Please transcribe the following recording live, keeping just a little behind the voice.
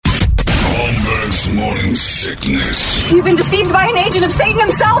This morning sickness. You've been deceived by an agent of Satan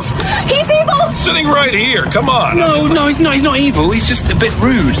himself. He's evil. Sitting right here. Come on. No, he's not evil. He's just a bit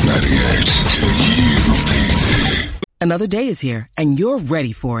rude. 98 KUPD. Another day is here, and you're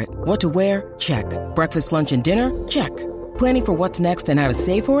ready for it. What to wear? Check. Breakfast, lunch, and dinner? Check. Planning for what's next and how to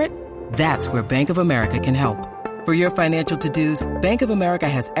save for it? That's where Bank of America can help. For your financial to-dos, Bank of America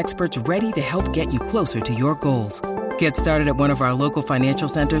has experts ready to help get you closer to your goals. Get started at one of our local financial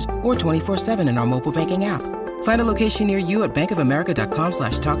centers or 24/7 in our mobile banking app. Find a location near you at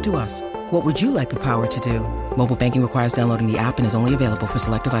bankofamerica.com/talktous. What would you like the power to do? Mobile banking requires downloading the app and is only available for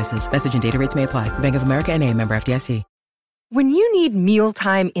select devices. Message and data rates may apply. Bank of America NA, member FDIC. When you need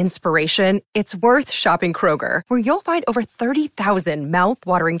mealtime inspiration, it's worth shopping Kroger, where you'll find over 30,000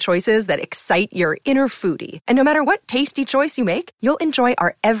 mouth-watering choices that excite your inner foodie. And no matter what tasty choice you make, you'll enjoy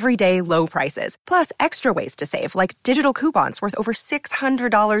our everyday low prices, plus extra ways to save, like digital coupons worth over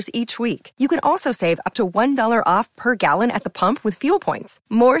 $600 each week. You can also save up to $1 off per gallon at the pump with fuel points.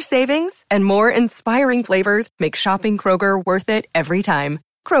 More savings and more inspiring flavors make shopping Kroger worth it every time.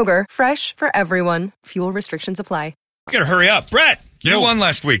 Kroger, fresh for everyone. Fuel restrictions apply. We gotta hurry up. Brett, you won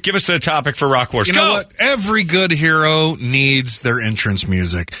last week. Give us a topic for Rock Wars. You know what? Every good hero needs their entrance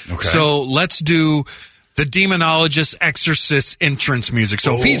music. Okay. So let's do the Demonologist Exorcist entrance music.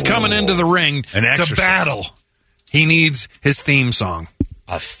 So if he's coming into the ring to battle, he needs his theme song.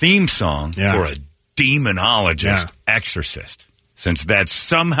 A theme song for a Demonologist Exorcist. Since that's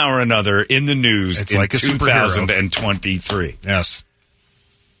somehow or another in the news it's in like a 2023. Yes.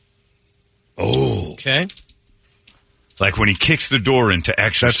 Oh. Okay. Like when he kicks the door into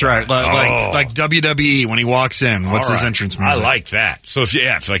exercise. That's right. Like WWE when he walks in. What's his entrance music? I like that. So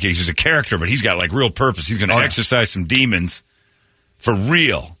if like he's a character, but he's got like real purpose. He's going to exercise some demons for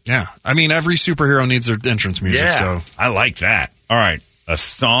real. Yeah. I mean, every superhero needs their entrance music. Yeah. So I like that. All right. A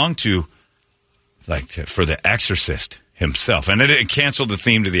song for the Exorcist himself. And it canceled the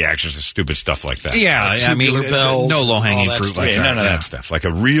theme to the Exorcist, stupid stuff like that. Yeah. I mean, bells, no low-hanging fruit like that. None of that stuff. Like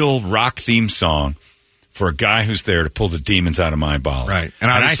a real rock theme song for a guy who's there to pull the demons out of my ball. Right.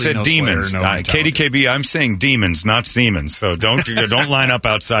 And I said no demons. Slayer, no KDKB, I'm saying demons, not Siemens. So don't line up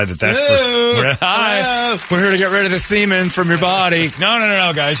outside that's hi. We're here to get rid of the semen from your body.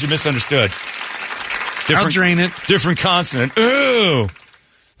 No, guys. You misunderstood. I'll drain it. Different consonant. Ooh.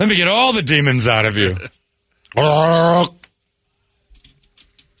 Let me get all the demons out of you.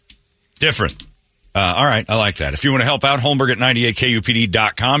 Different. All right. I like that. If you want to help out, Holmberg at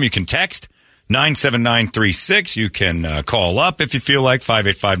 98KUPD.com. You can text 97936. You can call up if you feel like,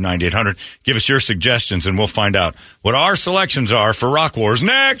 585-9800. Give us your suggestions, and we'll find out what our selections are for Rock Wars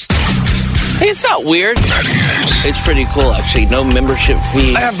next. Hey, it's not weird. It's pretty cool, actually. No membership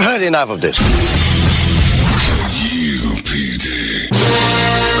fee. I have heard enough of this. KUPD.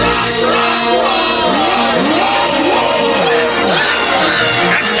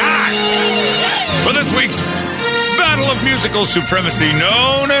 It's time for this week's Battle of Musical Supremacy,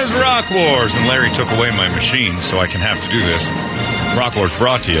 known as Rock Wars. And Larry took away my machine, so I can have to do this. Rock Wars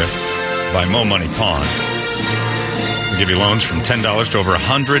brought to you by Mo Money Pawn. We give you loans from $10 to over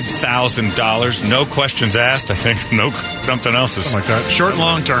 $100,000. No questions asked. I think something else is something like that. Short and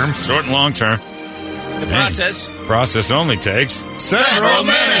long term. Short and long term. The process only takes several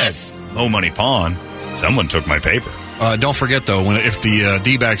minutes. Mo Money Pawn. Someone took my paper. Don't forget, though, if the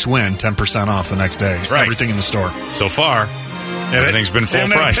D-backs win, 10% off the next day. Right. Everything in the store. So far, everything's been full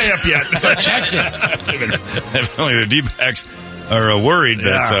price. Pay up yet. Only the D-backs are worried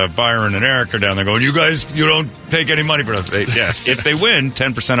that Byron and Eric are down there going, you don't take any money for us. If they win,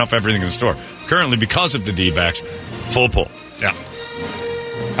 10% off everything in the store. Currently, because of the D-backs, full pull. Yeah.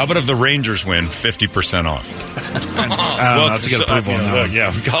 How about if the Rangers win, 50% off? I don't know. Have to get approval on that one.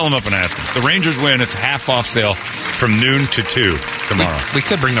 Yeah, call them up and ask them. The Rangers win, it's half off sale from noon to 2 tomorrow. We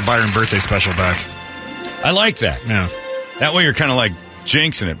could bring the Byron birthday special back. I like that. Yeah. That way you're kind of like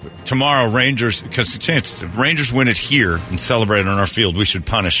jinxing it. But tomorrow, Rangers, because the chance if Rangers win it here and celebrate it on our field, we should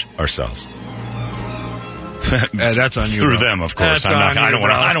punish ourselves. That's on you. Through bro. them, of course. I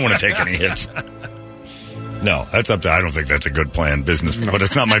don't want to take any hits. No, that's up to. I don't think that's a good plan, business, but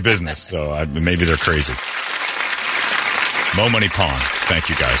it's not my business. So maybe they're crazy. Mo Money Pawn. Thank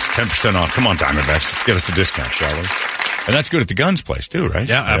you, guys. 10% off. Come on, Diamondbacks. Let's get us a discount, shall we? And that's good at the guns place, too, right?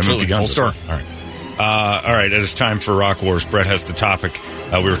 Yeah, absolutely. Full store. All right. All right. It is time for Rock Wars. Brett has the topic.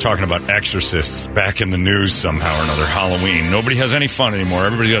 We were talking about exorcists back in the news somehow or another. Halloween. Nobody has any fun anymore.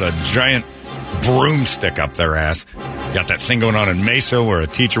 Everybody's got a giant broomstick up their ass. Got that thing going on in Mesa where a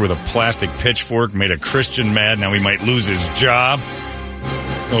teacher with a plastic pitchfork made a Christian mad. Now he might lose his job.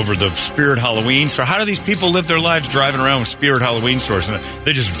 over the Spirit Halloween store. How do these people live their lives driving around with Spirit Halloween stores? And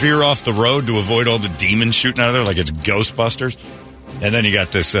they just veer off the road to avoid all the demons shooting out of there like it's Ghostbusters. And then you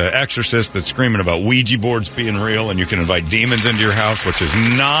got this exorcist that's screaming about Ouija boards being real and you can invite demons into your house, which is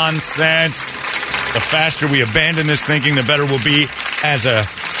nonsense. The faster we abandon this thinking, the better we'll be as a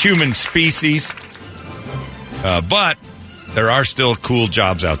human species. But there are still cool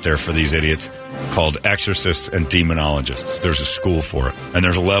jobs out there for these idiots called exorcists and demonologists. There's a school for it. And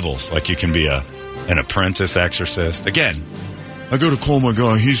there's levels. Like you can be an apprentice exorcist. Again, I got to call my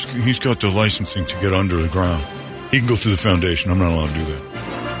guy. He's got the licensing to get under the ground. He can go through the foundation. I'm not allowed to do that.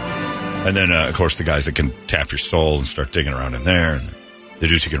 And then, of course, the guys that can tap your soul and start digging around in there. And the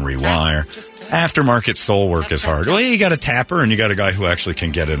dudes who can rewire. Aftermarket soul work is hard. Well, you got a tapper and you got a guy who actually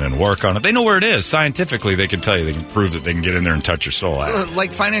can get in and work on it. They know where it is. Scientifically, they can tell you. They can prove that they can get in there and touch your soul out.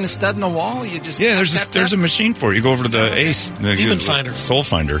 Like finding a stud in the wall? You just there's a machine for it. You go over to the Ace. Demon Finder. Soul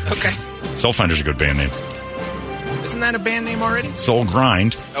Finder. Okay. Soul Finder's a good band name. Isn't that a band name already? Soul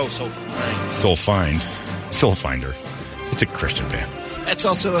Grind. Oh, Soul Grind. Soul Find. Soul Finder. It's a Christian band. That's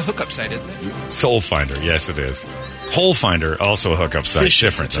also a hookup site, isn't it? Soul Finder. Yes, it is. Hole Finder, also a hookup site. Fishing.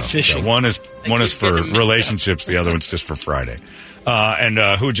 Different, though. It's a fishing. Yeah, one is for relationships. The other one's just for Friday. And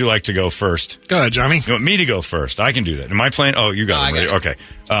who would you like to go first? Go ahead, Johnny. You want me to go first? I can do that. Am I playing? Oh, you got it. Ready? Okay.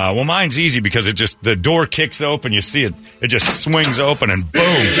 Well, mine's easy because the door kicks open. You see it. It just swings open and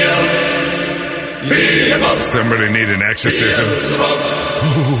boom. Somebody need an exorcism?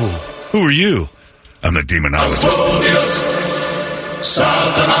 Who are you? I'm the demonologist.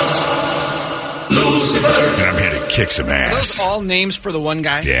 And I'm here to kick some ass. Are those all names for the one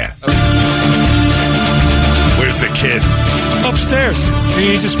guy? Yeah. Okay. Where's the kid? Upstairs.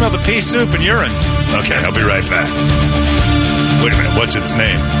 You need to smell the pea soup and urine. Okay, I'll be right back. Wait a minute, what's its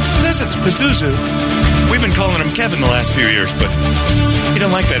name? It says it's Pazuzu. We've been calling him Kevin the last few years, but he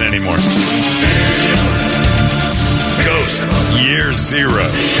don't like that anymore. Ghost, Year Zero.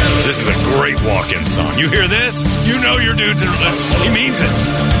 This is a great walk-in song. You hear this? You know your dudes are... He means it.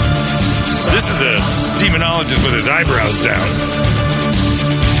 This is a demonologist with his eyebrows down.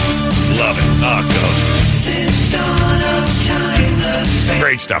 Love it. Oh, Ghost.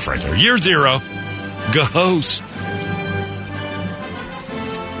 Great stuff right there. Year Zero. Ghost.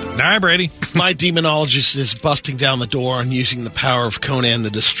 All right, Brady. My demonologist is busting down the door and using the power of Conan the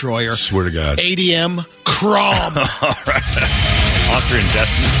Destroyer. Swear to God. ADM Crom. All right. Austrian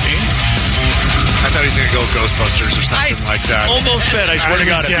Death Machine. I thought he was going to go Ghostbusters or something like that. Almost said, I swear to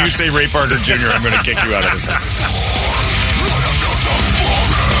God, if you say Ray Parker Jr., I'm going to kick you out of this house.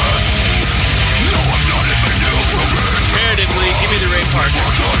 Comparatively, give me the Ray Parker.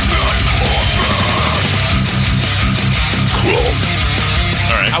 Cool.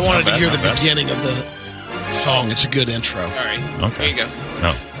 All right. I wanted to hear the beginning of the song. It's a good intro. All right. Okay. Here you go.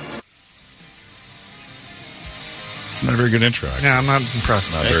 No. It's not a very good intro. Actually. Yeah, I'm not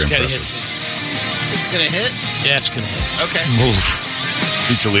impressed. Not very impressive. It's going to hit? Yeah, it's going to hit. Okay. Move.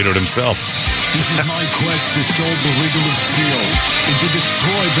 He Toledo'd himself. This is my quest to solve the riddle of steel and to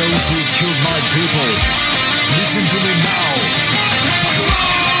destroy those who have killed my people. Listen to me now.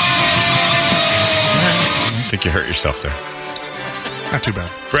 I think you hurt yourself there. Not too bad.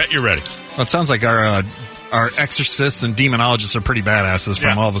 Brett, you're ready. Well, it sounds like our exorcists and demonologists are pretty badasses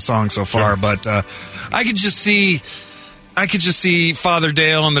from all the songs so far, but I could just see Father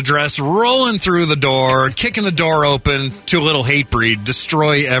Dale in the dress rolling through the door, kicking the door open to a little hate breed,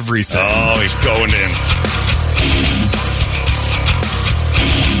 destroy everything. Oh, he's going in.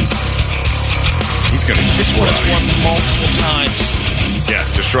 He's going to This one has won multiple times. Yeah,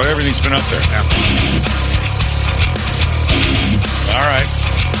 destroy everything's been up there. Yeah. All right.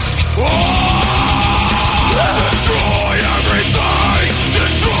 Destroy everything!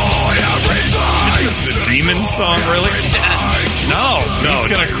 Destroy everything! The demon song, really? No.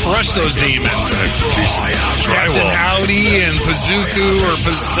 He's going to crush those demons. Captain Drywall. Howdy and Pazuku or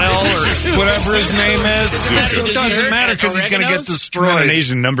Pazel or whatever his name is. It doesn't matter because he's going to get Isn't that destroyed. an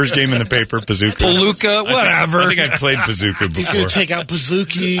Asian numbers game in the paper, Bazooka? Palooka, whatever. I think I've played Bazooka He's before. going to take out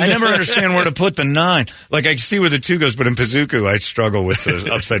Bazooki. I never understand where to put the 9. Like, I see where the 2 goes, but in Pazuku, I struggle with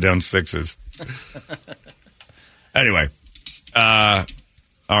the upside-down 6s. Anyway. All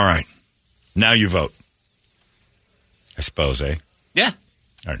right. Now you vote. I suppose, eh? Yeah.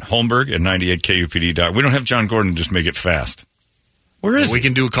 All right. Holmberg at 98 KUPD. We don't have John Gordon. Just make it fast. Where is We he?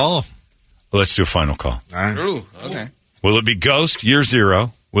 can do a call. Well, let's do a final call. All right. Ooh, okay. Will it be Ghost, Year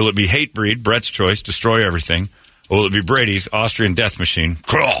Zero? Will it be Hatebreed, Brett's Choice, Destroy Everything? Or will it be Brady's Austrian Death Machine,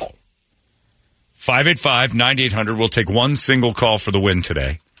 Crawl? 585-9800. We'll take one single call for the win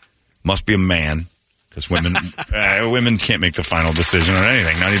today. Must be a man. because women can't make the final decision on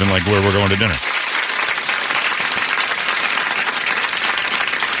anything, not even like where we're going to dinner.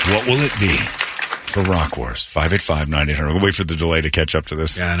 What will it be for Rock Wars? 585-9800. We'll wait for the delay to catch up to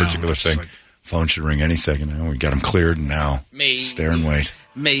this particular thing. Phone should ring any second now. We got them cleared, and now stare and wait.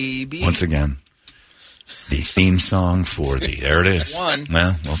 Maybe. Once again, the theme song for the... There it is. One.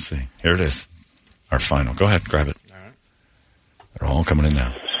 Well, we'll see. Here it is. Our final. Go ahead, grab it. All right. They're all coming in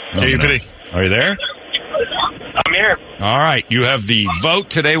now. Are you there? I'm here. All right. You have the vote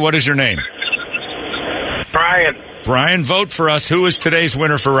today. What is your name? Brian. Brian, vote for us. Who is today's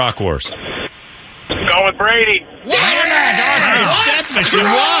winner for Rock Wars? Go with Brady. Why?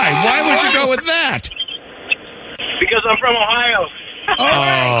 Why would you go with that? Because I'm from Ohio.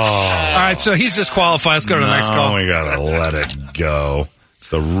 All right, so he's disqualified. Let's go to the next call. We got to let it go. It's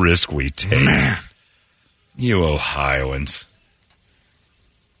the risk we take. Man. You Ohioans.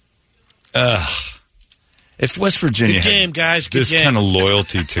 If West Virginia Good game, guys. Good this game. kind of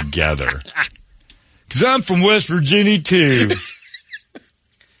loyalty together. Because I'm from West Virginia, too.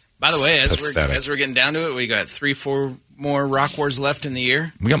 By the way, as we're getting down to it, we got 3-4 more Rock Wars left in the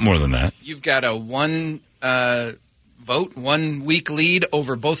year. We got more than that. You've got a 1 week lead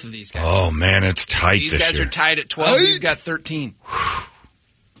over both of these guys. Oh, man, it's tight this year. These guys are tied at 12. You've got 13.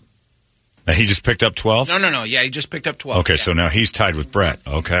 Now, he just picked up 12? No. Yeah, he just picked up 12. Okay, yeah. so now he's tied with Brett.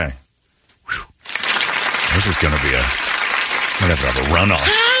 Okay. Whew. This is going to be I'm going to have a runoff.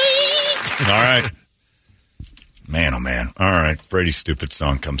 All right. Man, oh, man. All right. Brady's stupid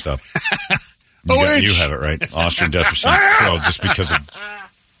song comes up. You have it right. Austrian Death Machine. So just because of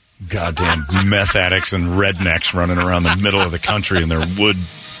goddamn meth addicts and rednecks running around the middle of the country in their wood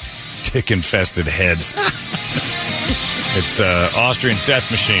tick-infested heads. It's Austrian Death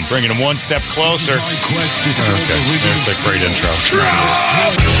Machine, bringing them one step closer. There's the great intro.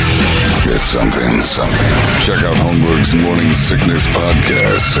 It's something. Check out Holmberg's Morning Sickness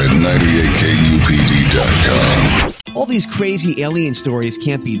Podcast at 98kupd.com. All these crazy alien stories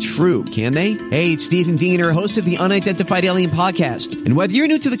can't be true, can they? Hey, it's Stephen Diener, host of the Unidentified Alien Podcast. And whether you're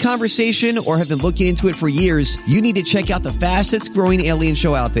new to the conversation or have been looking into it for years, you need to check out the fastest growing alien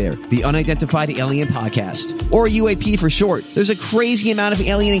show out there, the Unidentified Alien Podcast, or UAP for short. There's a crazy amount of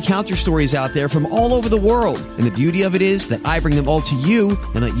alien encounter stories out there from all over the world. And the beauty of it is that I bring them all to you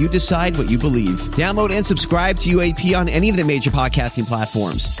and let you decide what you believe. Download and subscribe to UAP on any of the major podcasting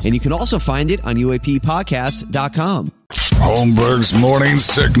platforms. And you can also find it on UAPpodcast.com. Holmberg's Morning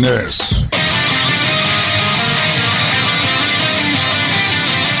Sickness. All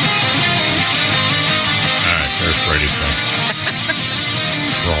right, there's Brady's thing.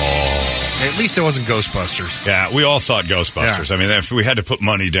 At least it wasn't Ghostbusters. Yeah, we all thought Ghostbusters. Yeah. I mean, if we had to put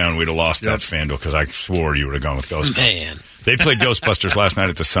money down, we'd have lost that FanDuel because I swore you would have gone with Ghostbusters. Man. They played Ghostbusters last night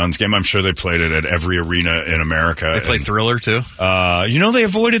at the Suns game. I'm sure they played it at every arena in America. They played Thriller, too? They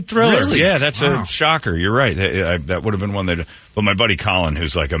avoided Thriller. Really? Yeah, that's a shocker. You're right. That would have been one they'd... But my buddy Colin,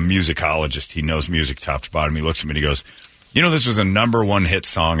 who's like a musicologist, he knows music top to bottom. He looks at me and he goes, this was a number one hit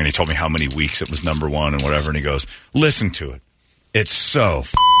song, and he told me how many weeks it was number one and whatever, and he goes, listen to it. It's so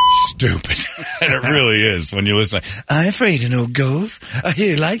stupid. And it really is when you listen. I'm afraid of no ghosts.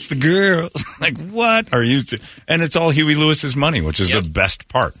 He likes the girls. Like, what are you... And it's all Huey Lewis's money, which is the best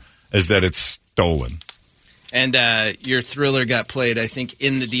part, is that it's stolen. And your Thriller got played, I think,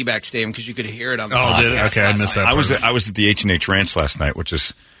 in the D-back stadium because you could hear it on the podcast. Did it? Okay, I missed that part. I was at the H&H Ranch last night, which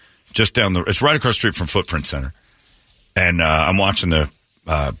is just down the... It's right across the street from Footprint Center. And I'm watching the...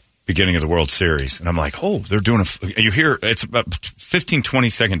 beginning of the World Series, and I'm like, they're doing you hear it's about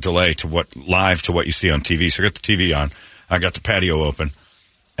 15-20 second delay to what you see on TV. So I got the TV on, I got the patio open,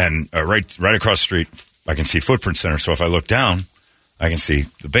 and right across the street I can see Footprint Center. So if I look down, I can see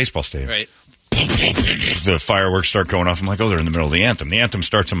the baseball stadium. Right. The fireworks start going off. I'm like, they're in the middle of the anthem. The anthem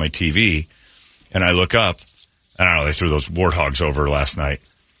starts on my TV, and I look up, and I don't know, they threw those warthogs over last night.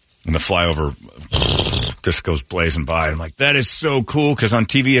 And the flyover just goes blazing by. I'm like, that is so cool because on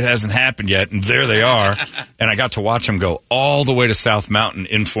TV it hasn't happened yet. And there they are. And I got to watch them go all the way to South Mountain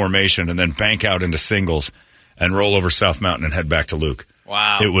in formation and then bank out into singles and roll over South Mountain and head back to Luke.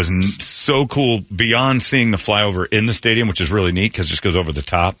 Wow. It was so cool beyond seeing the flyover in the stadium, which is really neat because it just goes over the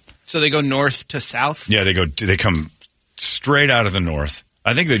top. So they go north to south? Yeah, they come straight out of the north.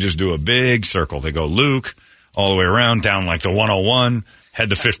 I think they just do a big circle. They go Luke all the way around, down like the 101. Head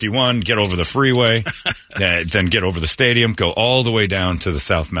the 51, get over the freeway, then get over the stadium, go all the way down to the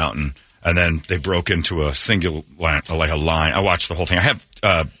South Mountain, and then they broke into a single line, like a line. I watched the whole thing. I have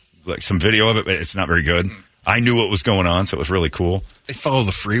some video of it, but it's not very good. I knew what was going on, so it was really cool. They follow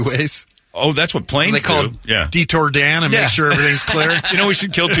the freeways. Oh, that's what planes do. They call it Detour Dan and make sure everything's clear. We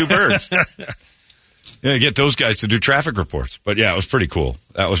should kill two birds. Yeah, get those guys to do traffic reports. But yeah, it was pretty cool.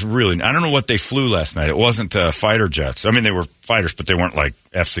 That was really. I don't know what they flew last night. It wasn't fighter jets. I mean, they were fighters, but they weren't like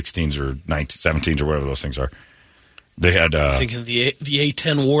F-16s or 17s or whatever those things are. They had. Thinking the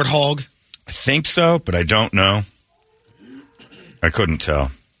A-10 Warthog. I think so, but I don't know. I couldn't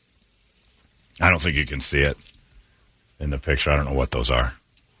tell. I don't think you can see it in the picture. I don't know what those are.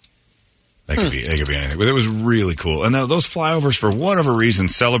 They could be anything. But it was really cool. And those flyovers, for whatever reason,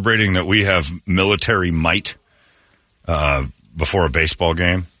 celebrating that we have military might before a baseball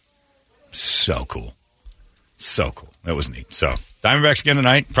game, so cool. So cool. That was neat. So, Diamondbacks again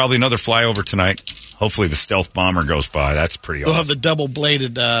tonight. Probably another flyover tonight. Hopefully the stealth bomber goes by. That's pretty awesome. They'll have the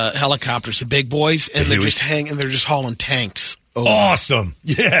double-bladed helicopters, the big boys, and they're just they're just hauling tanks. Oh. Awesome.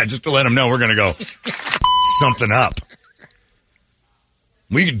 Yeah, just to let them know we're going to go something up.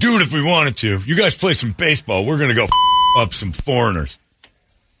 We could do it if we wanted to. You guys play some baseball. We're going to go up some foreigners.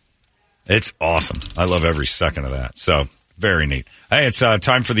 It's awesome. I love every second of that. So, very neat. Hey, it's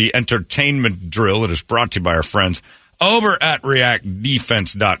time for the entertainment drill. It is brought to you by our friends over at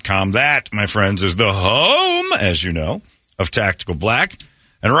reactdefense.com. That, my friends, is the home, as you know, of Tactical Black.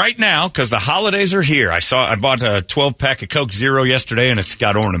 And right now, because the holidays are here, I bought a 12-pack of Coke Zero yesterday, and it's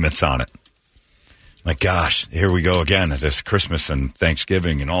got ornaments on it. My gosh, here we go again. This Christmas and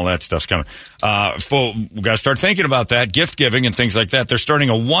Thanksgiving and all that stuff's coming. We've got to start thinking about that, gift giving and things like that. They're starting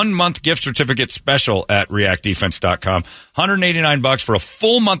a 1-month gift certificate special at reactdefense.com. $189 for a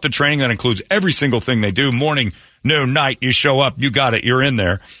full month of training that includes every single thing they do. Morning, noon, night, you show up, you got it, you're in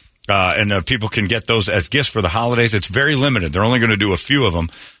there. And people can get those as gifts for the holidays. It's very limited. They're only going to do a few of them.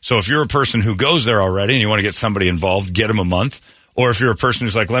 So if you're a person who goes there already and you want to get somebody involved, get them a month. Or if you're a person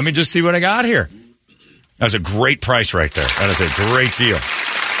who's like, let me just see what I got here. That's a great price right there. That is a great deal.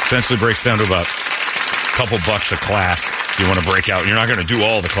 Essentially breaks down to about a couple bucks a class if you want to break out. You're not going to do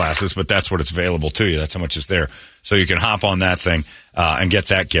all the classes, but that's what it's available to you. That's how much is there. So you can hop on that thing and get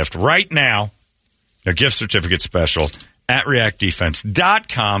that gift. Right now, a gift certificate special at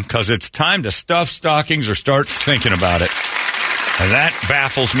reactdefense.com, because it's time to stuff stockings or start thinking about it. And that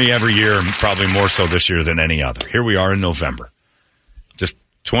baffles me every year, and probably more so this year than any other. Here we are in November. Just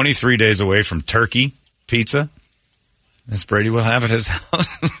 23 days away from turkey pizza, as Brady will have at his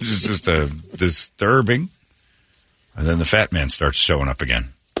house, which is just disturbing. And then the fat man starts showing up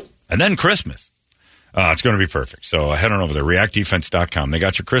again. And then Christmas. It's going to be perfect. So head on over there, reactdefense.com. They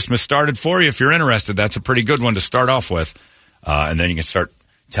got your Christmas started for you. If you're interested, that's a pretty good one to start off with. And then you can start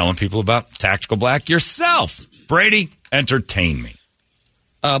telling people about Tactical Black yourself. Brady, entertain me.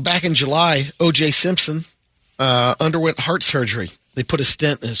 Back in July, O.J. Simpson underwent heart surgery. They put a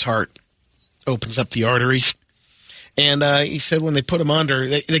stent in his heart. Opens up the arteries. And he said when they put him under,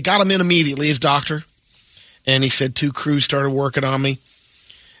 they got him in immediately, his doctor. And he said 2 crews started working on me.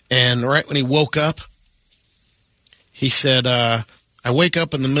 And right when he woke up, he said, I wake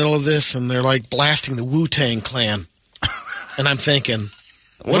up in the middle of this and they're like blasting the Wu-Tang Clan. And I'm thinking,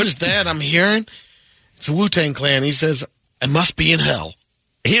 what is that I'm hearing? It's a Wu-Tang Clan. He says, I must be in hell.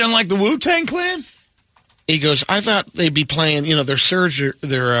 He doesn't like the Wu-Tang Clan? He goes, I thought they'd be playing, their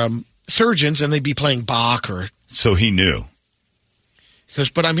surgeons and they'd be playing Bach or. So he knew. He goes,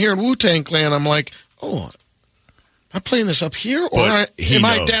 but I'm hearing Wu-Tang Clan. I'm like, oh, am I playing this up here or am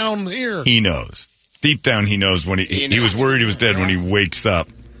I down here? He knows. Deep down, he knows when he was worried he was dead when he wakes up.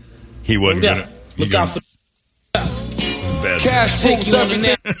 He wasn't going to. Look out for bad cash rules every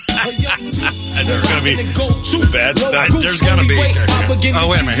now. And there's going to be bad stuff. There's going to be.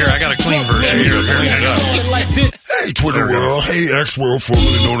 Oh, wait a minute. Here, I got a clean version. Here, clean it up. Hey, Twitter world. Hey, X world,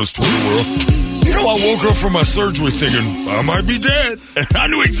 formerly known as Twitter world. You know, I woke up from my surgery thinking I might be dead. And I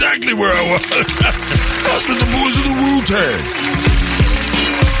knew exactly where I was. I was with the boys of the Wu-Tang.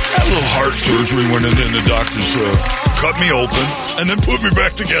 Had a little heart surgery went in, and the doctors cut me open and then put me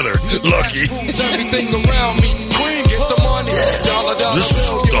back together. Lucky. Everything around me. Green, get the money. Yeah. This is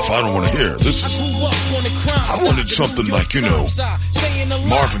stuff I don't want to hear. I wanted something like,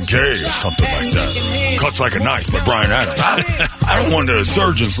 Marvin Gaye or something like that. Cuts Like a Knife by Bryan Adams. I don't want the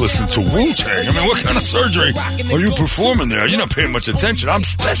surgeons listening to Wu-Tang. I mean, what kind of surgery are you performing there? You're not paying much attention. I'm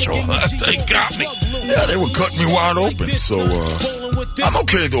special. They got me. Yeah, they were cutting me wide open. So, I'm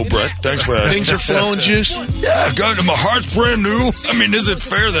okay, though, Brett. Thanks for asking. Things are flowing, Juice? Yeah, my heart's brand new. I mean, is it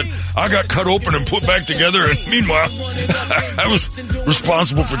fair that I got cut open and put back together, and meanwhile, I was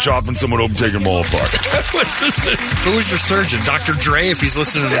responsible for chopping someone open, taking them all apart? Who was your surgeon? Dr. Dre, if he's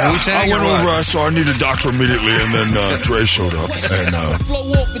listening to Wu-Tang? I went over, I saw I needed a doctor immediately, and then Dre showed up, and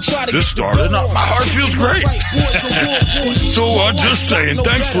this started. My heart feels great. So, just saying,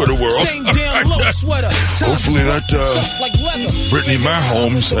 thanks, Twitter world. Hopefully that Brittany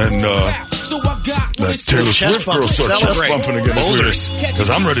Mahomes and That Taylor Swift girl started chest bumping again. Boulders. Because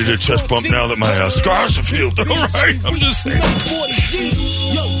I'm ready to chest bump now that my scars have healed. All right, I'm just saying.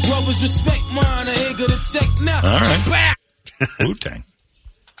 All right. Wu-Tang.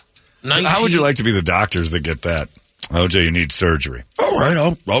 How would you like to be the doctors that get that? OJ, you need surgery. All right,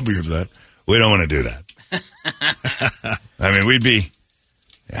 I'll be of that. We don't want to do that. I mean, we'd be...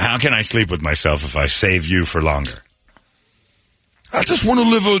 How can I sleep with myself if I save you for longer? I just want to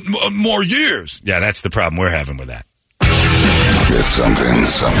live more years. Yeah, that's the problem we're having with that. It's something.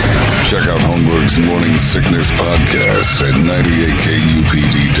 Check out Holmberg's Morning Sickness Podcast at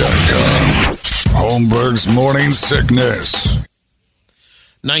 98kupd.com. Holmberg's Morning Sickness.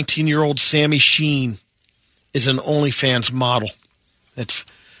 19-year-old Sammy Sheen is an OnlyFans model. That's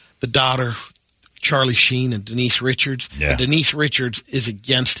the daughter, Charlie Sheen and Denise Richards. Yeah. And Denise Richards is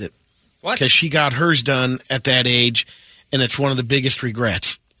against it. What? Because she got hers done at that age, and it's one of the biggest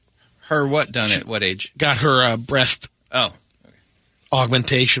regrets. Her what done at what age? Got her breast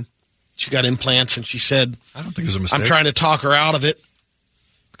augmentation. She got implants, and she said, I don't think it was a mistake. I'm trying to talk her out of it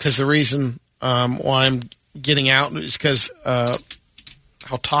because the reason why I'm getting out is because how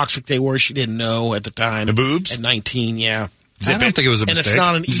toxic they were. She didn't know at the time. The boobs? At 19, yeah. I don't think it was a and mistake. it's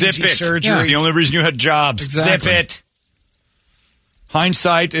not an easy surgery. Yeah, the only reason you had jobs. Exactly. Zip it.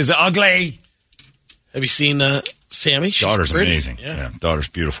 Hindsight is ugly. Have you seen Sammy? She's Daughter's pretty. amazing. Yeah. Daughter's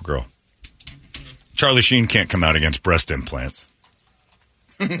a beautiful girl. Charlie Sheen can't come out against breast implants.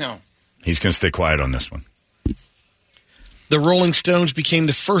 No. He's going to stay quiet on this one. The Rolling Stones became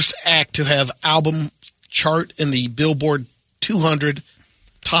the first act to have album chart in the Billboard 200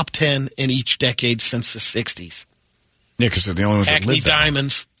 top 10 in each decade since the 60s. Yeah, because they're the only ones that Acme live that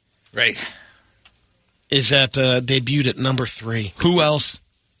Diamonds Right. is at debuted at number 3. Who else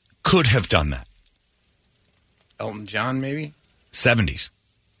could have done that? Elton John, maybe? 70s.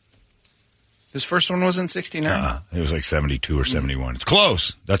 His first one was in 69. It was like 72 or 71. It's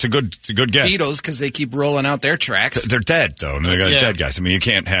close. It's a good guess. Beatles, because they keep rolling out their tracks. They're dead, though. And they got dead guys. I mean, you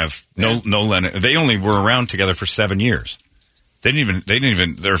can't have no Lennon. They only were around together for 7 years. They didn't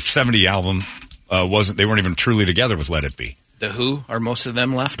even. Their 70 album they weren't even truly together with Let It Be. The Who, are most of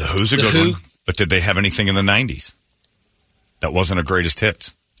them left? The Who's a good one. But did they have anything in the 90s that wasn't a greatest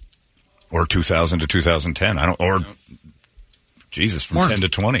hits? Or 2000 to 2010? Jesus, from 10 to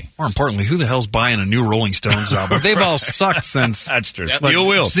 20. More importantly, who the hell's buying a new Rolling Stones album? They've all sucked since. That's true. Steel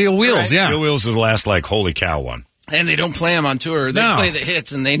Wheels. Steel Wheels, right. yeah. Steel Wheels is the last, holy cow one. And they don't play them on tour. They play the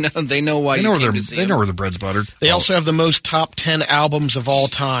hits, and they know why they know you came to see They them. know where the bread's buttered. They also have the most top 10 albums of all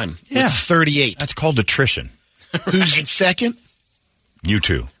time. Yeah. With 38. That's called attrition. Who's in second? You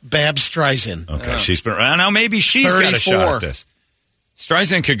too. Babs Streisand. Okay, she's been around. Now maybe she's got a shot at this.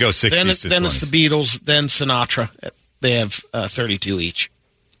 Streisand could go 60s Then to it's 20s. the Beatles, then Sinatra. They have 32 each.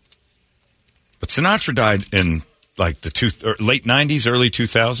 But Sinatra died in the late 90s, early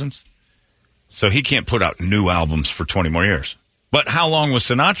 2000s. So he can't put out new albums for 20 more years. But how long was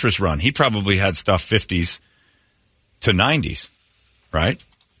Sinatra's run? He probably had stuff 50s to 90s, right?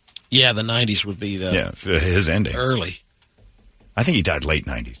 Yeah, the 90s would be his ending. Early. I think he died late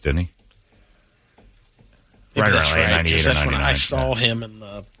 90s, didn't he? Maybe Right that's around right, 98 or that's 99. when I saw him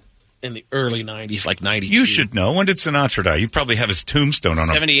in the early 90s, like 92. You should know. When did Sinatra die? You probably have his tombstone on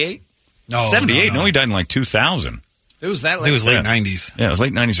him. 78? No, 78. No, he died in 2000. It was that late? It was late 90s. Yeah, it was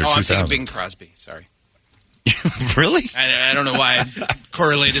late 90s or 2000. I'm thinking Bing Crosby. Sorry. Really? I don't know why I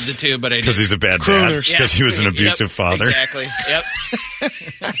correlated the two, but I did. Because he's a bad dad? Because he was an abusive father? Exactly. Yep.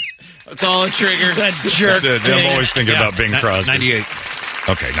 That's all it triggered. That jerk. I'm always thinking about Bing Crosby. 98.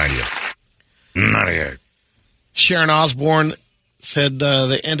 Okay, 98. Sharon Osbourne said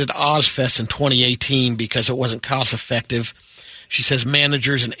they ended Ozfest in 2018 because it wasn't cost effective. She says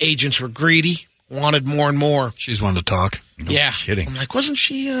managers and agents were greedy, wanted more and more. She's one to talk. Yeah. Kidding. I'm like, wasn't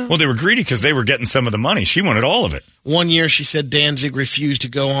she? Well, they were greedy because they were getting some of the money. She wanted all of it. One year, she said Danzig refused to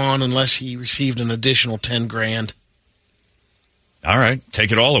go on unless he received an additional $10,000. All right,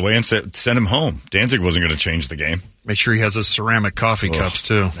 take it all away and send him home. Danzig wasn't going to change the game. Make sure he has his ceramic coffee cups,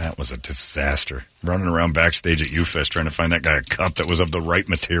 too. That was a disaster. Running around backstage at UFest trying to find that guy a cup that was of the right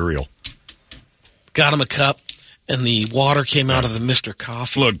material. Got him a cup, and the water came out of the Mr.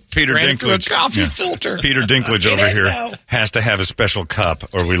 Coffee. Look, Peter Ran it through Dinklage. a coffee filter. Peter Dinklage over here has to have a special cup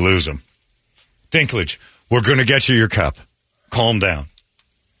or we lose him. Dinklage, we're going to get you your cup. Calm down.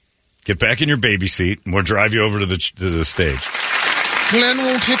 Get back in your baby seat, and we'll drive you over to the stage. Glenn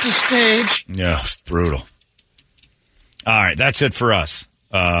won't hit the stage. Yeah, it's brutal. All right, that's it for us.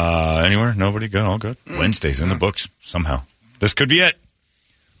 Anywhere? Nobody? Good? All good? Wednesday's in the books somehow. This could be it.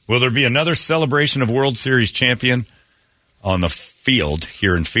 Will there be another celebration of World Series champion on the field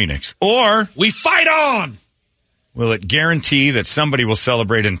here in Phoenix? Or we fight on! Will it guarantee that somebody will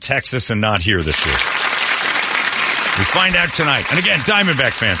celebrate in Texas and not here this year? We find out tonight. And again,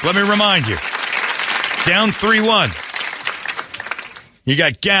 Diamondback fans, let me remind you. Down 3-1. You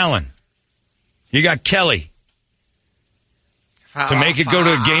got Gallen. You got Kelly. To make it go to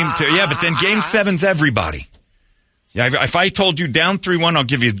a game 2. Yeah, but then game 7's everybody. Yeah, if I told you down 3-1, I'll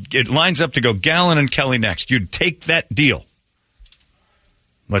give you, it lines up to go Gallen and Kelly next. You'd take that deal.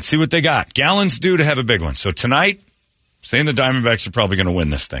 Let's see what they got. Gallen's due to have a big one. So tonight, saying the Diamondbacks are probably going to win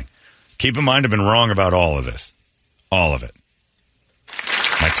this thing. Keep in mind, I've been wrong about all of this. All of it.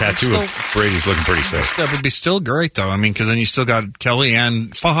 My tattoo of Brady's looking pretty safe. That would be still great, though. I mean, because then you still got Kelly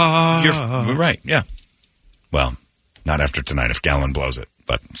and You're right, yeah. Well, not after tonight if Gallen blows it,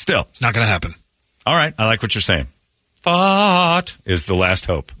 but still. It's not going to happen. All right, I like what you're saying. Fought is the last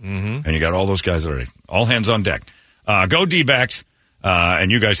hope. Mm-hmm. And you got all those guys already. All hands on deck. Go D-backs.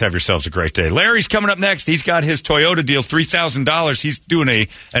 And you guys have yourselves a great day. Larry's coming up next. He's got his Toyota deal, $3,000. He's doing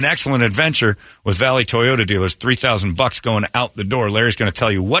an excellent adventure with Valley Toyota dealers, $3,000 going out the door. Larry's going to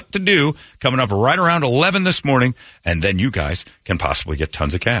tell you what to do coming up right around 11 this morning, and then you guys can possibly get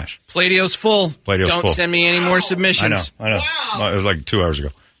tons of cash. Pladio's full. Don't send me any more submissions. I know. Wow. It was like 2 hours ago.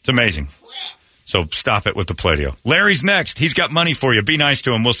 It's amazing. So stop it with the Pladio. Larry's next. He's got money for you. Be nice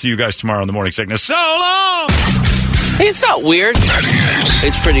to him. We'll see you guys tomorrow in the Morning Sickness. So long! Hey, it's not weird.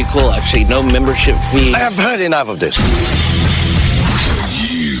 It's pretty cool, actually. No membership fee. I have heard enough of this.